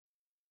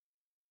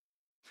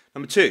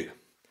Number 2,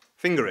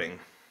 fingering.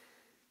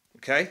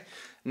 Okay,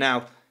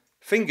 now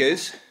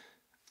fingers,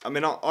 I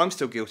mean, I'm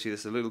still guilty of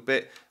this a little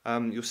bit.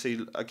 You'll see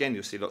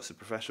lots of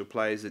professional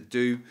players that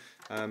do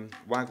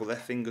waggle their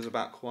fingers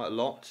about quite a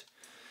lot.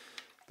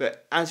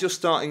 But as you're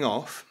starting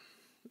off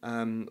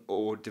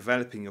or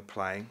developing your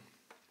playing,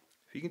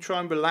 if you can try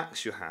and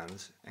relax your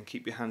hands and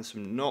keep your hands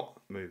from not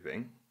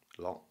moving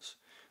lots,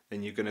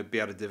 then you're going to be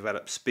able to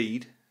develop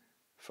speed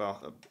far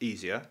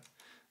easier,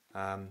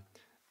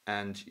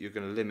 and you're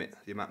going to limit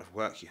the amount of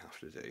work you have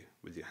to do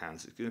with your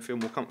hands. It's going to feel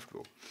more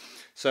comfortable.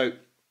 So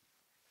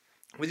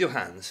with your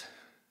hands,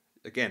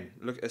 again,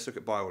 let's look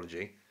at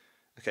biology.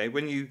 Okay,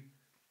 when you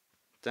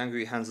dangle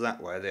your hands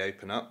that way, they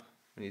open up.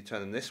 When you turn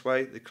them this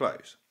way, they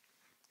close.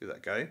 Give that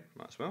a go,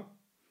 might as well.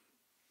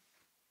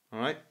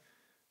 Alright.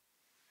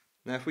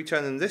 Now if we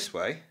turn them this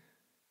way,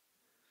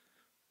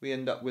 we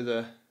end up with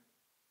a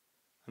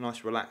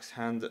nice relaxed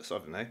hand that's, I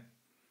don't know,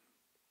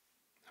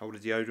 hold a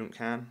deodorant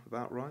can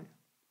about right.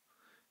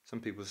 Some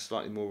people are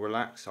slightly more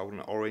relaxed, holding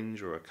an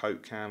orange or a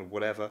Coke can or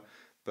whatever,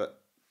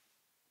 but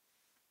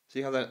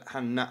see how that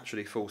hand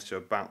naturally falls to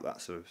about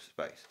that sort of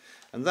space.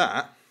 And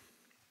that,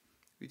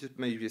 if you just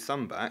move your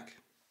thumb back,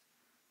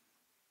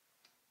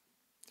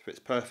 fits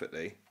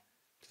perfectly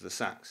to the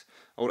sax.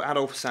 Old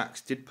Adolf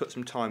Sax did put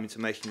some time into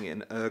making it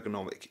an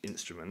ergonomic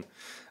instrument,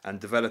 and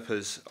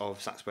developers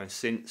of saxophone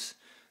since,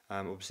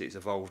 obviously it's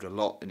evolved a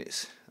lot in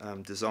its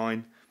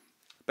design,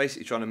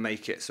 basically trying to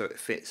make it so it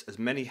fits as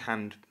many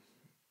hand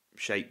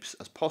shapes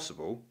as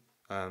possible,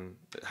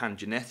 hand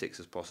genetics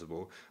as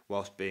possible,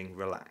 whilst being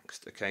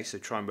relaxed. Okay, so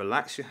try and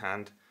relax your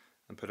hand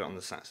and put it on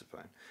the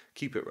saxophone.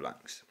 Keep it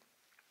relaxed.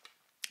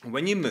 And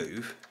when you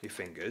move your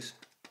fingers,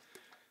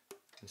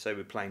 and say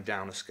we're playing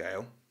down a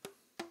scale,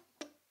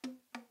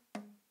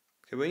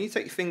 okay, when you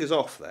take your fingers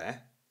off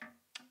there,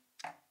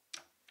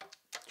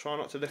 try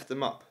not to lift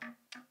them up.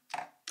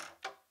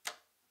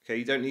 Okay,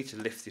 you don't need to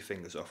lift your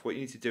fingers off. What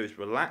you need to do is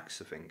relax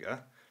the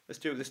finger. Let's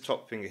do it with this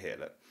top finger here,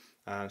 look.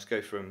 Let's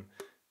go from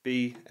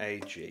B,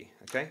 A, G,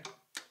 okay?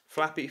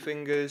 Flappy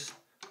fingers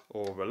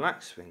or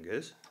relaxed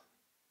fingers,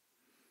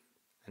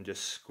 and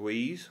just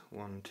squeeze,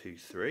 1, 2,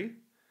 3,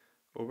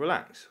 or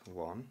relax,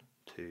 1,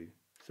 2,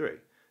 3.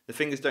 The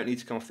fingers don't need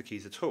to come off the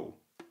keys at all.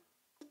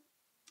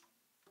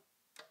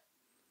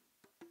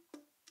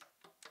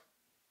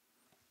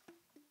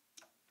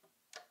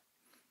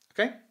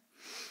 Okay?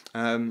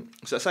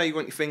 So that's how you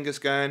want your fingers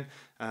going.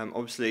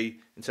 Obviously,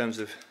 in terms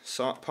of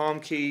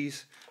palm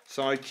keys,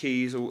 side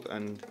keys,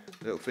 and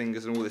little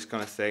fingers and all this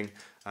kind of thing.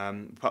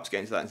 Perhaps get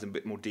into that in a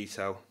bit more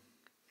detail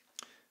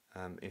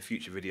in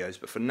future videos.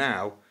 But for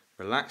now,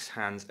 relax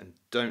hands and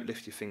don't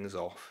lift your fingers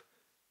off.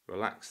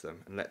 Relax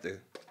them and let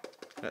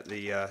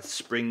the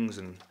springs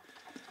and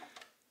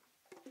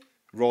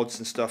rods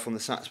and stuff on the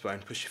saxophone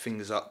push your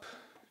fingers up.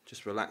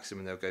 Just relax them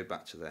and they'll go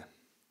back to their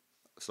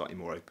slightly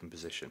more open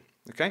position.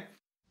 Okay.